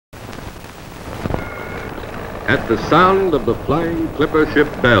at the sound of the flying clipper ship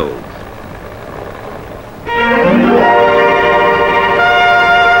bells.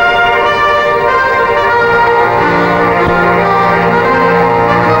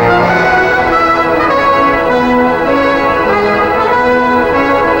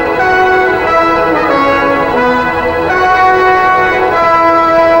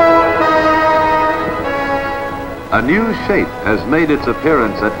 A new shape has made its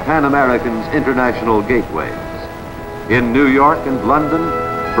appearance at Pan American's international gateways. In New York and London,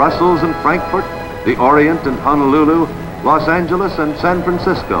 Brussels and Frankfurt, the Orient and Honolulu, Los Angeles and San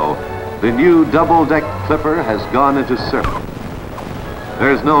Francisco, the new double-deck Clipper has gone into service.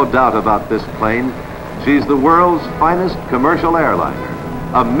 There's no doubt about this plane. She's the world's finest commercial airliner.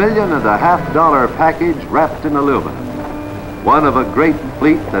 $1.5 million package wrapped in aluminum. One of a great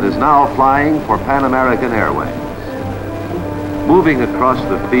fleet that is now flying for Pan American Airways. Moving across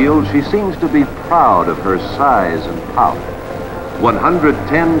the field, she seems to be proud of her size and power.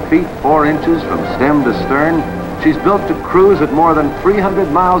 110 feet 4 inches from stem to stern, she's built to cruise at more than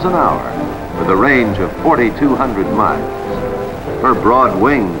 300 miles an hour with a range of 4,200 miles. Her broad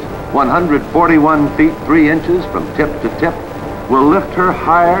wings, 141 feet 3 inches from tip to tip, will lift her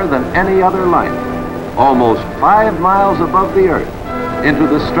higher than any other liner, almost 5 miles above the Earth, into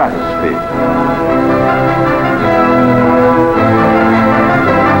the stratosphere.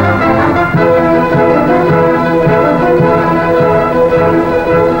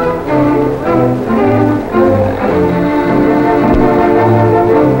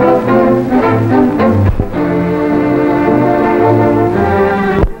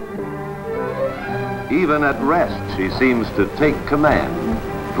 Even at rest, she seems to take command,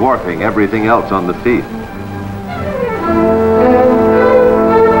 dwarfing everything else on the field.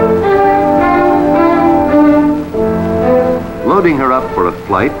 Loading her up for a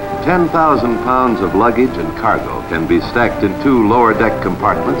flight, 10,000 pounds of luggage and cargo can be stacked in 2 lower deck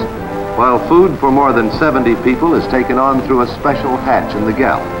compartments, while food for more than 70 people is taken on through a special hatch in the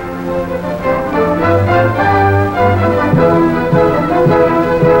galley.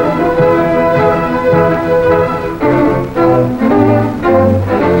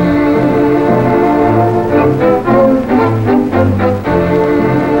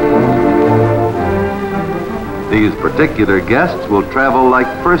 These particular guests will travel like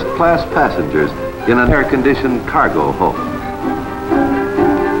first-class passengers in an air-conditioned cargo hold.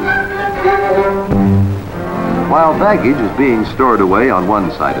 While baggage is being stored away on one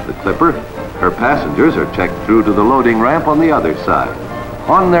side of the Clipper, her passengers are checked through to the loading ramp on the other side,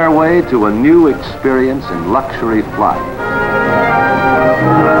 on their way to a new experience in luxury flying.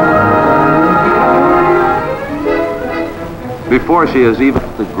 Before she has even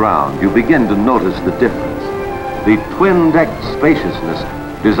hit the ground, you begin to notice the difference. The twin-deck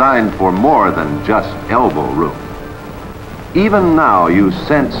spaciousness designed for more than just elbow room. Even now, you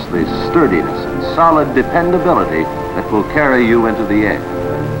sense the sturdiness and solid dependability that will carry you into the air.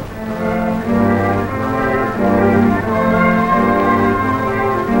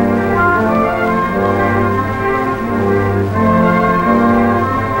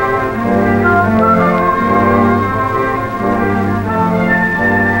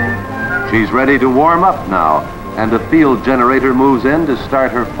 She's ready to warm up now, and a field generator moves in to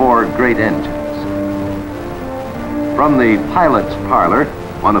start her 4 great engines. From the pilot's parlor,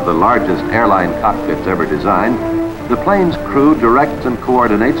 one of the largest airline cockpits ever designed, the plane's crew directs and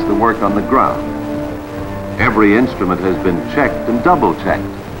coordinates the work on the ground. Every instrument has been checked and double-checked,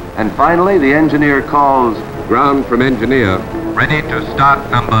 and finally the engineer calls, "Ground from engineer. Ready to start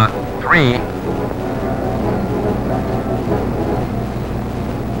number 3.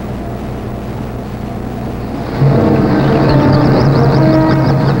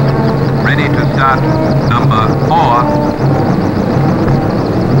 Number 4,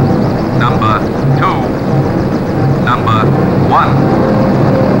 number 2, number 1.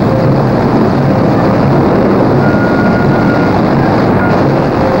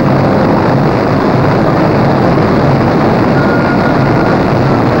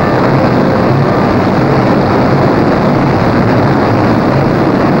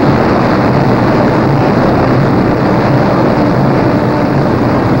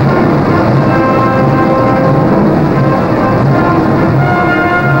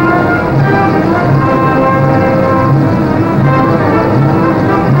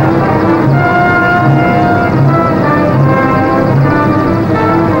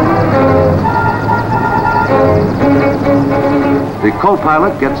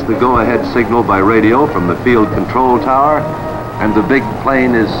 Co-pilot gets the go-ahead signal by radio from the field control tower, and the big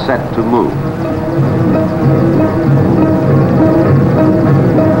plane is set to move.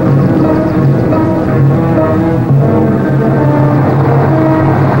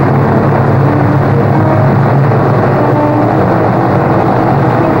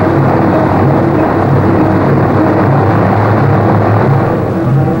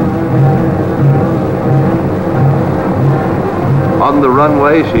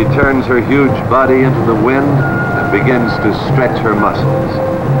 runway, she turns her huge body into the wind and begins to stretch her muscles.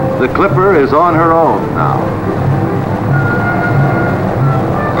 The Clipper is on her own now.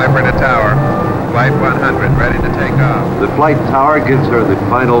 Clipper to tower. Flight 100, ready to take off. The flight tower gives her the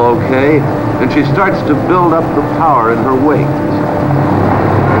final okay, and she starts to build up the power in her wings.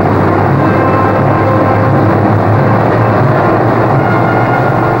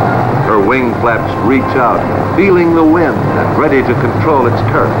 Her wing flaps reach out, feeling the wind and ready to control its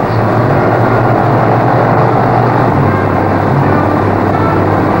currents.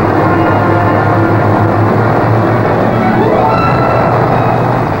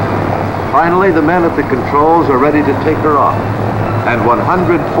 Finally, the men at the controls are ready to take her off, and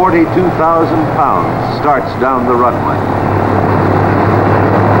 142,000 pounds starts down the runway.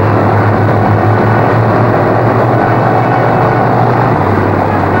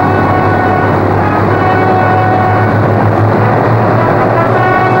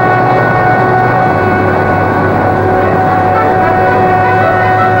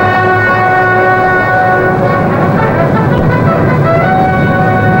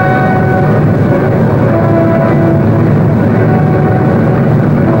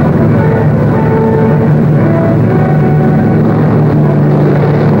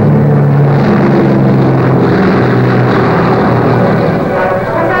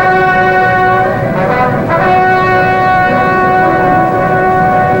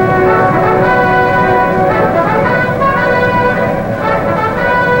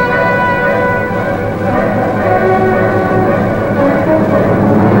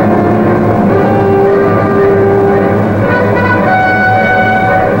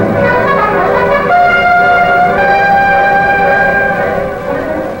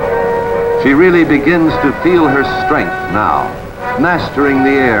 She really begins to feel her strength now, mastering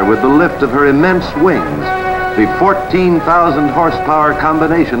the air with the lift of her immense wings, the 14,000 horsepower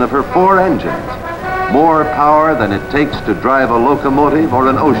combination of her 4 engines, more power than it takes to drive a locomotive or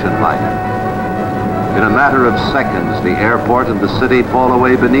an ocean liner. In a matter of seconds, the airport and the city fall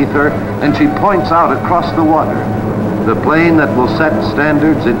away beneath her, and she points out across the water, the plane that will set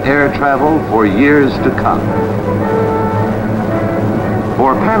standards in air travel for years to come.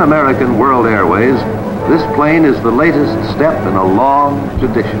 For Pan American World Airways, this plane is the latest step in a long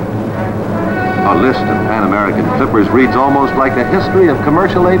tradition. A list of Pan American Clippers reads almost like a history of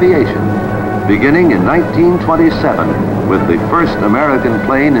commercial aviation, beginning in 1927 with the first American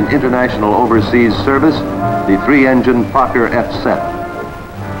plane in international overseas service, the 3-engine Fokker F-7.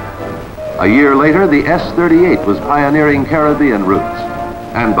 A year later, the S-38 was pioneering Caribbean routes,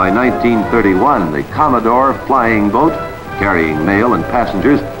 and by 1931, the Commodore flying boat, carrying mail and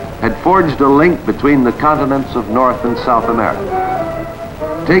passengers, had forged a link between the continents of North and South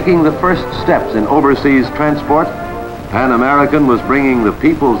America. Taking the first steps in overseas transport, Pan American was bringing the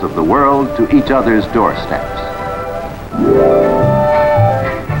peoples of the world to each other's doorsteps.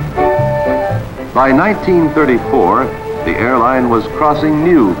 By 1934, the airline was crossing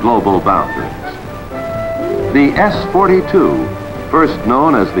new global boundaries. The S-42, first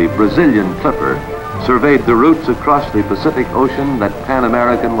known as the Brazilian Clipper, surveyed the routes across the Pacific Ocean that Pan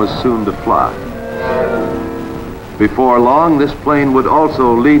American was soon to fly. Before long, this plane would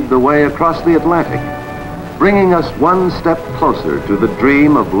also lead the way across the Atlantic, bringing us one step closer to the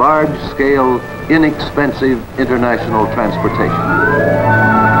dream of large-scale, inexpensive international transportation.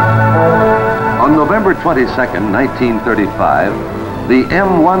 On November 22nd, 1935, the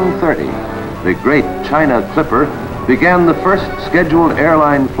M-130, the great China Clipper, began the first scheduled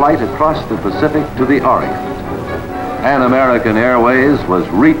airline flight across the Pacific to the Orient. Pan American Airways was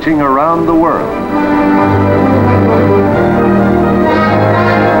reaching around the world.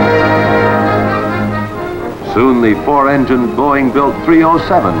 Soon the 4-engine Boeing-built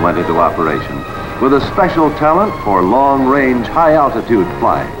 307 went into operation, with a special talent for long-range, high-altitude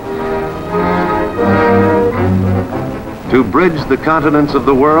flying. To bridge the continents of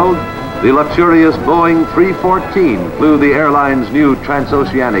the world, the luxurious Boeing 314 flew the airline's new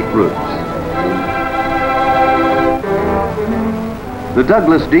transoceanic routes. The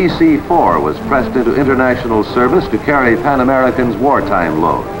Douglas DC-4 was pressed into international service to carry Pan American's wartime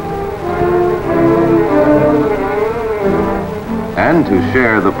load and to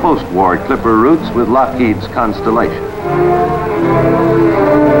share the post-war Clipper routes with Lockheed's Constellation.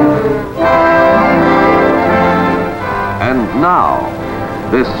 And now,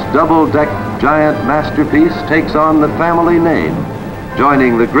 this double-deck giant masterpiece takes on the family name,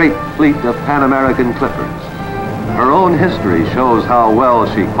 joining the great fleet of Pan American Clippers. Her own history shows how well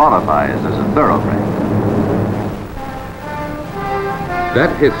she qualifies as a thoroughbred.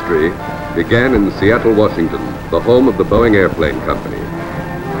 That history began in Seattle, Washington, the home of the Boeing Airplane Company.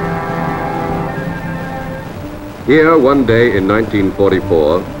 Here, one day in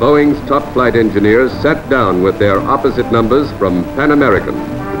 1944, Boeing's top flight engineers sat down with their opposite numbers from Pan American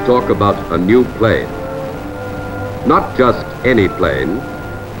to talk about a new plane. Not just any plane.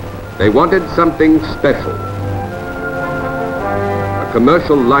 They wanted something special. A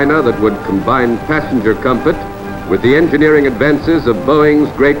commercial liner that would combine passenger comfort with the engineering advances of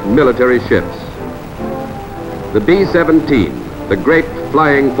Boeing's great military ships. The B-17, the great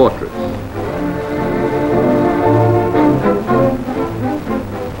flying fortress.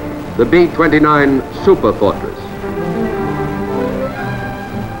 The B-29 Super Fortress.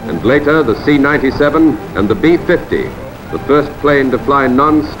 And later the C-97 and the B-50, the first plane to fly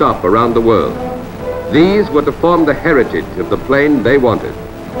non-stop around the world. These were to form the heritage of the plane they wanted.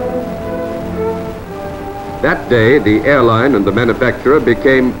 That day, the airline and the manufacturer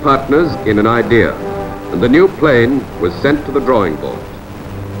became partners in an idea, and the new plane was sent to the drawing board.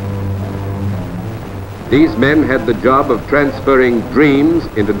 These men had the job of transferring dreams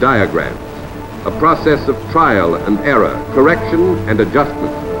into diagrams, a process of trial and error, correction and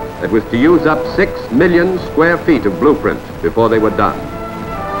adjustment that was to use up 6 million square feet of blueprint before they were done.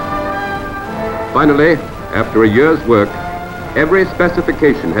 Finally, after a year's work, every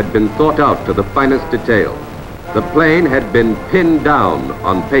specification had been thought out to the finest detail. The plane had been pinned down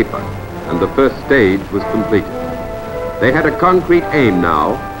on paper, and the first stage was completed. They had a concrete aim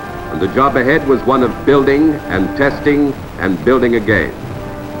now, and the job ahead was one of building and testing and building again.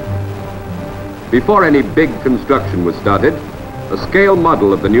 Before any big construction was started, a scale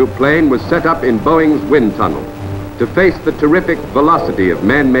model of the new plane was set up in Boeing's wind tunnel to face the terrific velocity of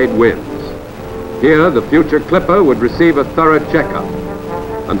man-made winds. Here, the future Clipper would receive a thorough checkup.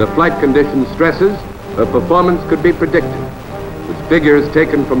 Under flight condition stresses, her performance could be predicted. With figures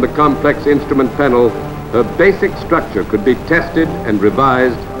taken from the complex instrument panel, her basic structure could be tested and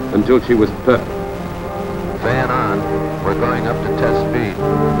revised until she was perfect. Fan on. We're going up to test speed.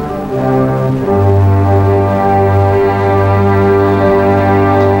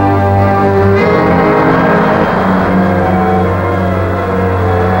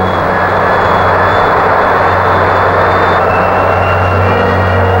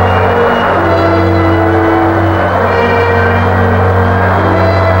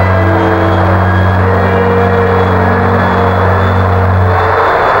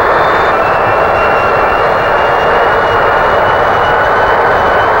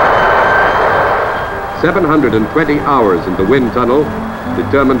 720 hours in the wind tunnel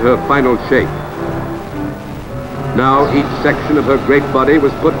determined her final shape. Now each section of her great body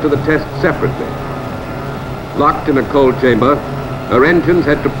was put to the test separately. Locked in a cold chamber, her engines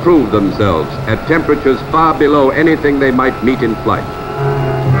had to prove themselves at temperatures far below anything they might meet in flight.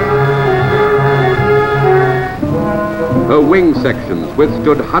 Her wing sections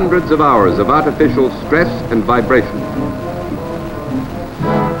withstood hundreds of hours of artificial stress and vibration.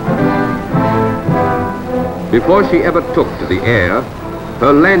 Before she ever took to the air,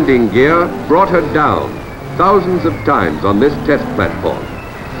 her landing gear brought her down thousands of times on this test platform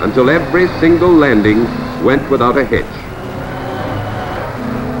until every single landing went without a hitch.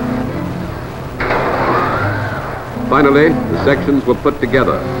 Finally, the sections were put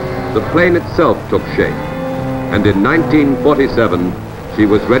together. The plane itself took shape, and in 1947, she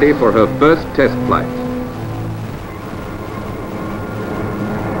was ready for her first test flight.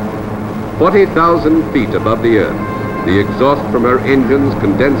 40,000 feet above the earth, the exhaust from her engines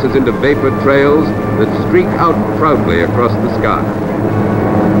condenses into vapor trails that streak out proudly across the sky.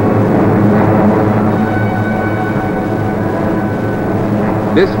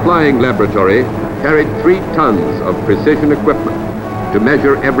 This flying laboratory carried 3 tons of precision equipment to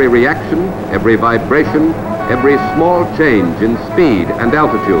measure every reaction, every vibration, every small change in speed and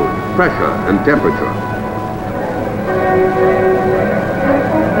altitude, pressure and temperature.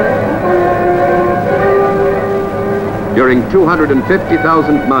 During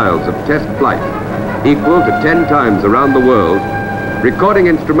 250,000 miles of test flight, equal to 10 times around the world, recording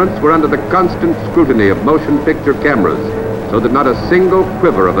instruments were under the constant scrutiny of motion picture cameras so that not a single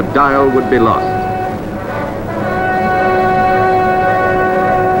quiver of a dial would be lost.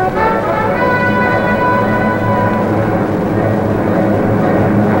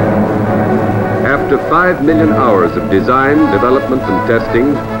 After 5 million hours of design, development, and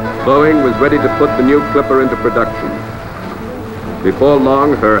testing, Boeing was ready to put the new Clipper into production. Before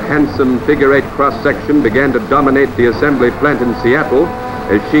long, her handsome figure-8 cross-section began to dominate the assembly plant in Seattle,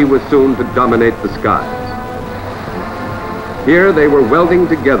 as she was soon to dominate the skies. Here they were welding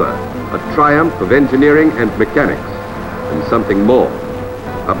together a triumph of engineering and mechanics, and something more,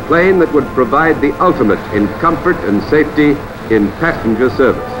 a plane that would provide the ultimate in comfort and safety in passenger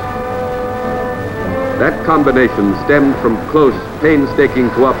service. That combination stemmed from close, painstaking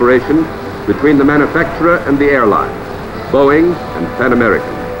cooperation between the manufacturer and the airline, Boeing and Pan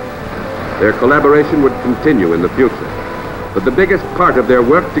American. Their collaboration would continue in the future, but the biggest part of their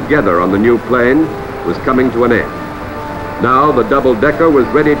work together on the new plane was coming to an end. Now the double-decker was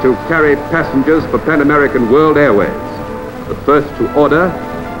ready to carry passengers for Pan American World Airways, the first to order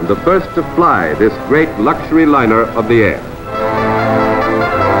and the first to fly this great luxury liner of the air.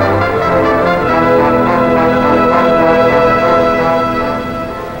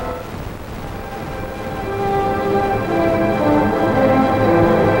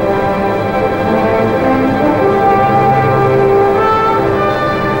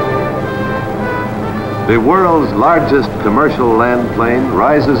 The world's largest commercial land plane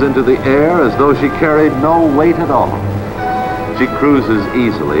rises into the air as though she carried no weight at all. She cruises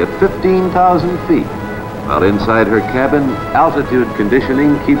easily at 15,000 feet, while inside her cabin, altitude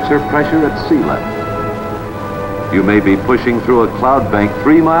conditioning keeps her pressure at sea level. You may be pushing through a cloud bank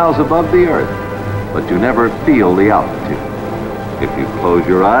 3 miles above the earth, but you never feel the altitude. If you close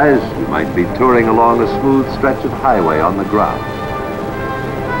your eyes, you might be touring along a smooth stretch of highway on the ground.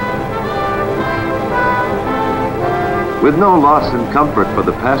 With no loss in comfort for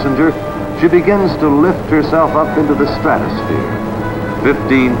the passenger, she begins to lift herself up into the stratosphere.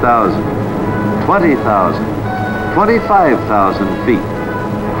 15,000, 20,000, 25,000 feet,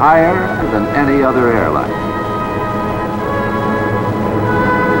 higher than any other airline.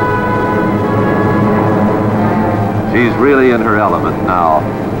 She's really in her element now,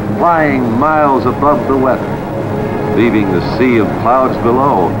 flying miles above the weather, leaving the sea of clouds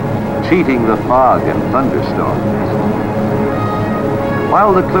below, cheating the fog and thunderstorms.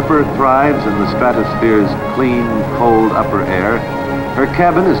 While the Clipper thrives in the stratosphere's clean, cold upper air, her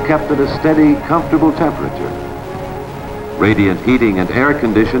cabin is kept at a steady, comfortable temperature. Radiant heating and air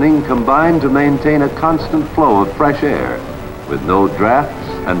conditioning combine to maintain a constant flow of fresh air, with no drafts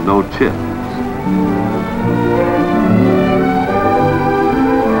and no chills.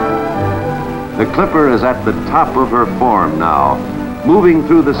 The Clipper is at the top of her form now, moving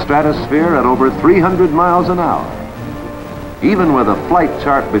through the stratosphere at over 300 miles an hour. Even with a flight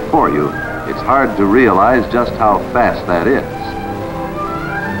chart before you, it's hard to realize just how fast that is.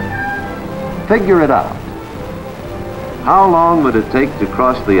 Figure it out. How long would it take to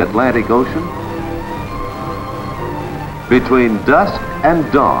cross the Atlantic Ocean? Between dusk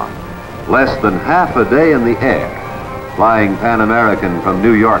and dawn, less than half a day in the air, flying Pan American from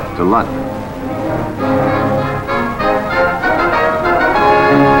New York to London.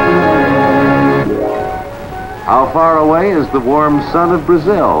 How far away is the warm sun of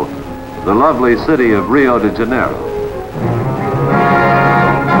Brazil, the lovely city of Rio de Janeiro?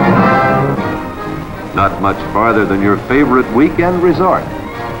 Not much farther than your favorite weekend resort,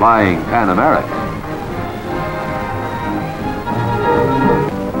 flying Pan American.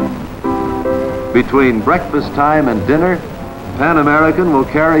 Between breakfast time and dinner, Pan American will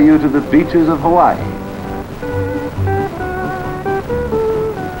carry you to the beaches of Hawaii.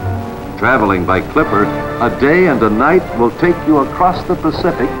 Traveling by Clipper, a day and a night will take you across the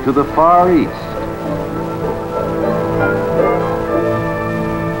Pacific to the Far East.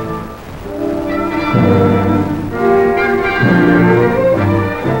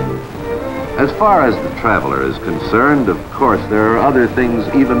 As far as the traveler is concerned, of course, there are other things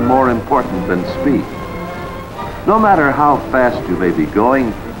even more important than speed. No matter how fast you may be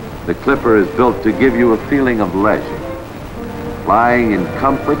going, the Clipper is built to give you a feeling of leisure. Flying in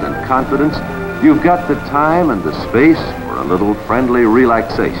comfort and confidence, you've got the time and the space for a little friendly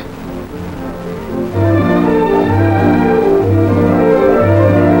relaxation.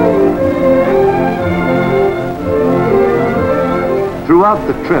 Throughout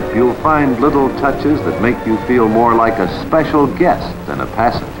the trip, you'll find little touches that make you feel more like a special guest than a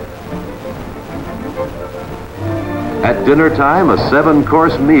passenger. At dinner time, a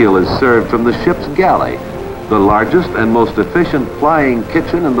 7-course meal is served from the ship's galley, the largest and most efficient flying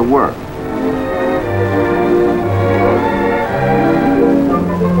kitchen in the world.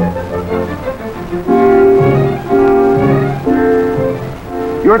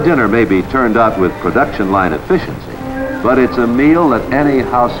 Your dinner may be turned out with production line efficiency, but it's a meal that any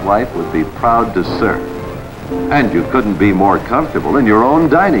housewife would be proud to serve. And you couldn't be more comfortable in your own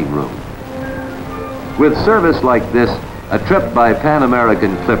dining room. With service like this, a trip by Pan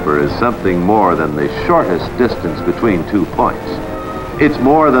American Clipper is something more than the shortest distance between 2 points. It's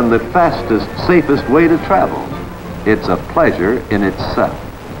more than the fastest, safest way to travel. It's a pleasure in itself.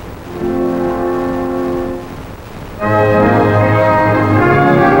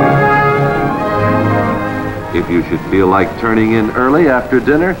 If you should feel like turning in early after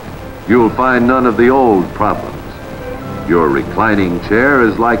dinner, you'll find none of the old problems. Your reclining chair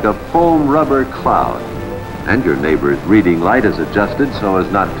is like a foam rubber cloud, and your neighbor's reading light is adjusted so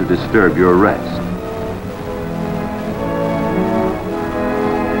as not to disturb your rest.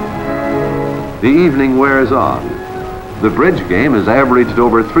 The evening wears on. The bridge game has averaged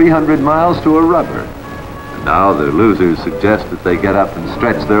over 300 miles to a rubber. And now the losers suggest that they get up and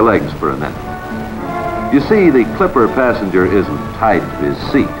stretch their legs for a minute. You see, the Clipper passenger isn't tied to his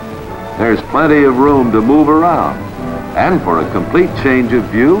seat. There's plenty of room to move around. And for a complete change of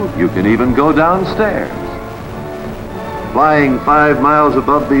view, you can even go downstairs. Flying 5 miles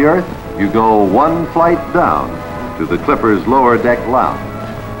above the earth, you go one flight down to the Clipper's lower deck lounge.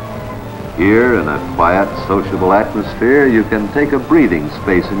 Here, in a quiet, sociable atmosphere, you can take a breathing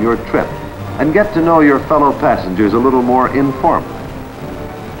space in your trip and get to know your fellow passengers a little more informally.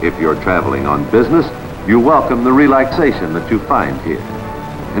 If you're traveling on business, you welcome the relaxation that you find here.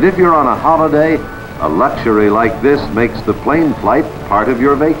 And if you're on a holiday, a luxury like this makes the plane flight part of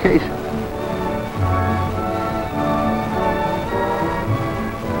your vacation.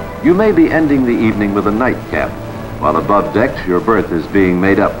 You may be ending the evening with a nightcap, while above decks your berth is being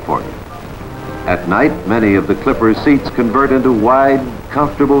made up for you. At night, many of the Clipper's seats convert into wide,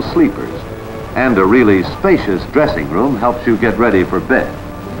 comfortable sleepers, and a really spacious dressing room helps you get ready for bed.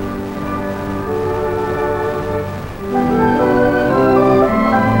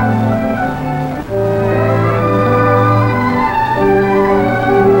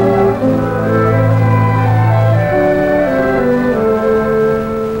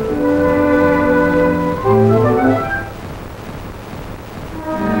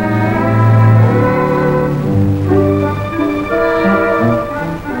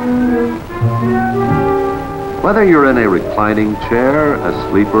 Whether you're in a reclining chair, a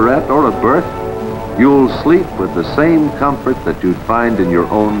sleeperette, or a berth, you'll sleep with the same comfort that you'd find in your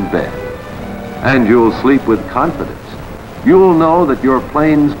own bed. And you'll sleep with confidence. You'll know that your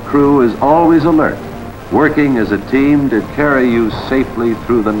plane's crew is always alert, working as a team to carry you safely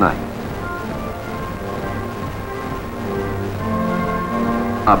through the night.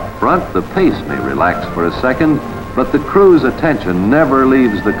 Up front, the pace may relax for a second, but the crew's attention never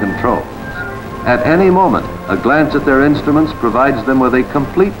leaves the controls. At any moment, a glance at their instruments provides them with a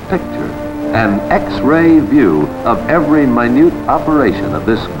complete picture, an X-ray view of every minute operation of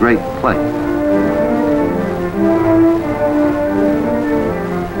this great plane.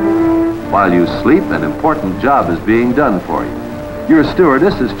 While you sleep, an important job is being done for you. Your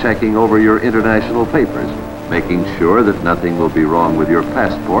stewardess is checking over your international papers, making sure that nothing will be wrong with your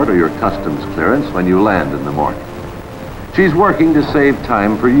passport or your customs clearance when you land in the morning. She's working to save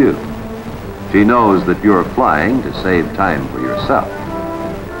time for you. She knows that you're flying to save time for yourself.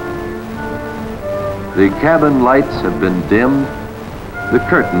 The cabin lights have been dimmed. The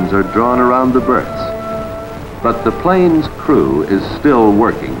curtains are drawn around the berths. But the plane's crew is still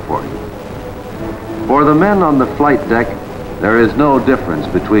working for you. For the men on the flight deck, there is no difference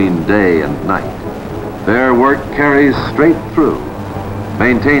between day and night. Their work carries straight through,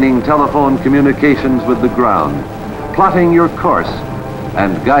 maintaining telephone communications with the ground, plotting your course,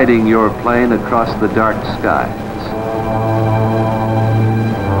 and guiding your plane across the dark skies.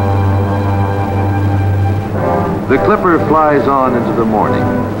 The Clipper flies on into the morning.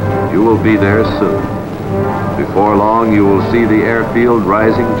 You will be there soon. Before long, you will see the airfield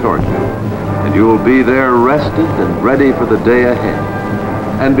rising toward you, and you will be there rested and ready for the day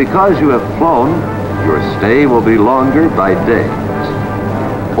ahead. And because you have flown, your stay will be longer by days.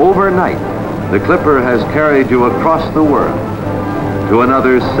 Overnight, the Clipper has carried you across the world, to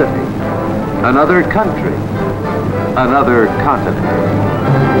another city, another country, another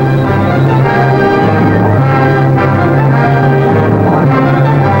continent.